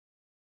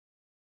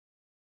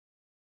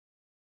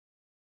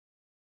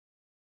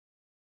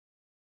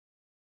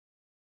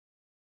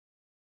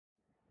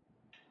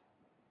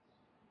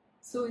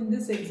So in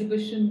this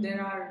exhibition,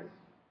 there are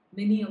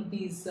many of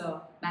these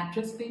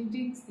mattress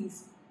paintings,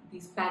 these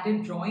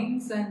padded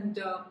drawings, and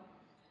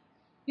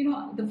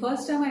the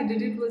first time I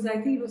did it was,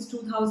 I think it was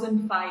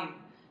 2005,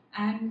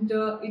 and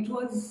I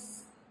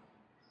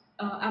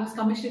was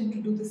commissioned to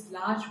do this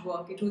large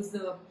work. It was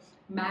the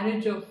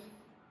marriage of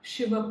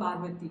Shiva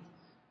Parvati,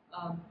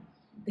 uh,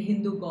 the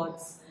Hindu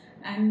gods,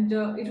 and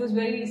it was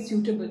very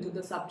suitable to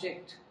the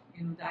subject,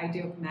 the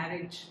idea of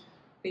marriage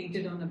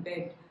painted on a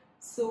bed.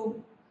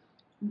 So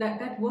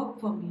that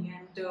worked for me,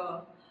 and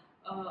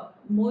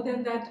more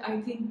than that, I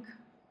think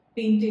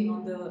painting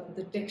on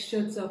the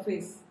textured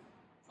surface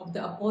of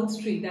the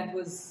upholstery that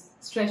was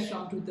stretched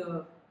onto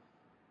the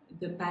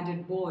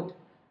padded board,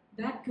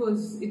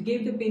 it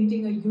gave the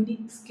painting a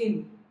unique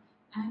skin,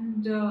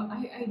 and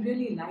I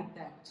really like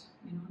that,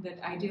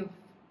 that idea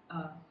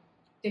of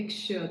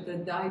texture,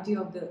 the idea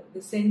of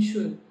the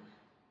sensual.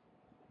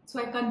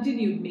 So I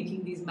continued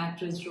making these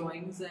mattress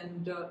drawings,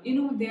 and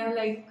they are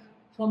like,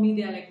 for me,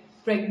 they are like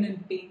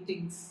pregnant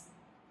paintings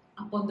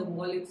up on the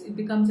wall. It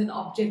becomes an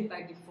object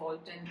by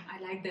default, and I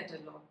like that a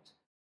lot.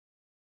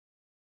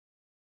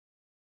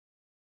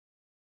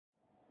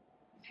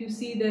 If you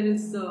see,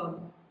 there's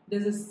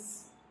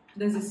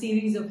a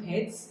series of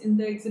heads in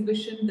the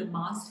exhibition, the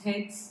masked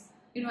heads.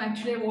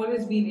 Actually, I've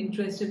always been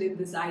interested in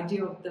this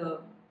idea of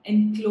the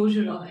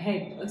enclosure of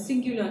head, a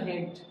singular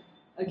head,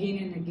 again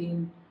and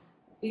again.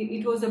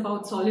 It was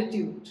about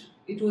solitude.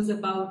 It was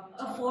about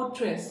a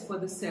fortress for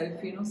the self,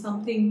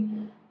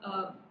 something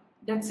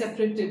that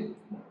separated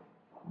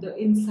the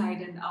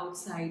inside and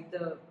outside,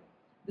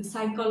 the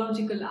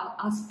psychological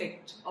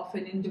aspect of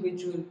an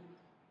individual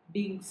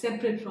being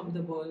separate from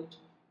the world.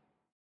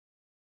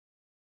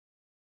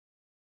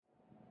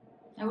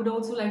 I would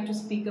also like to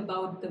speak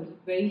about the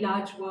very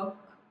large work.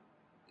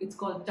 It's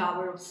called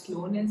Tower of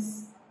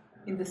Slowness.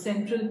 In the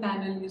central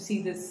panel, you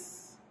see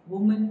this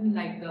woman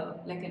like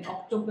an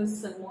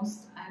octopus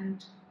almost,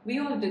 and we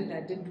all did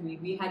that, didn't we?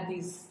 We had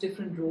these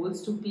different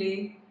roles to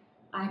play.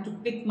 I had to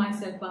pick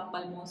myself up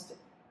almost.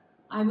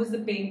 I was the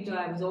painter,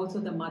 I was also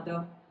the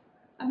mother.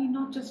 I mean,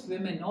 not just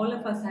women, all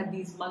of us had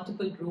these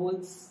multiple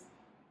roles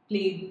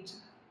played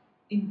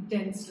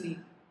intensely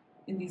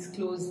in these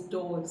closed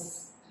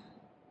doors.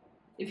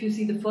 If you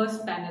see the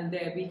first panel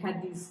there, we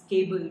had these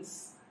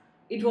cables.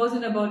 It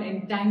wasn't about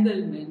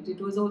entanglement, it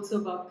was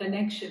also about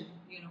connection.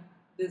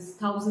 There's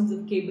thousands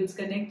of cables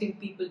connecting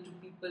people to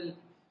people.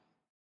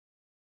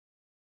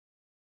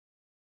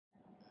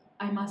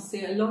 I must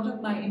say, a lot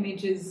of my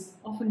images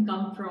often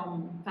come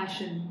from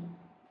fashion.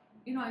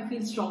 I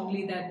feel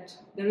strongly that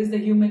there is the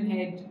human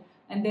head,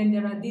 and then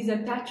there are these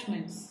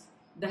attachments,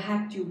 the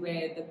hat you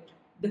wear,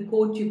 the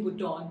coat you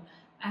put on.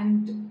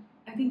 And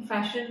I think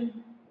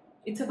fashion,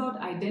 it's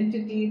about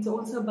identity. It's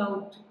also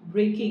about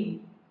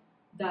breaking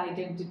the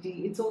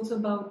identity. It's also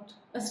about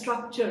a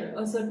structure,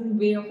 a certain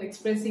way of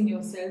expressing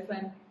yourself.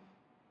 And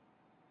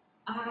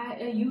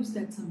I use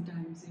that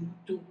sometimes,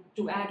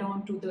 to add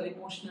on to the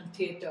emotional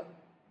theatre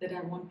that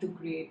I want to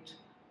create,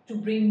 to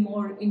bring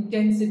more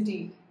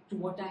intensity to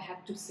what I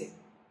have to say.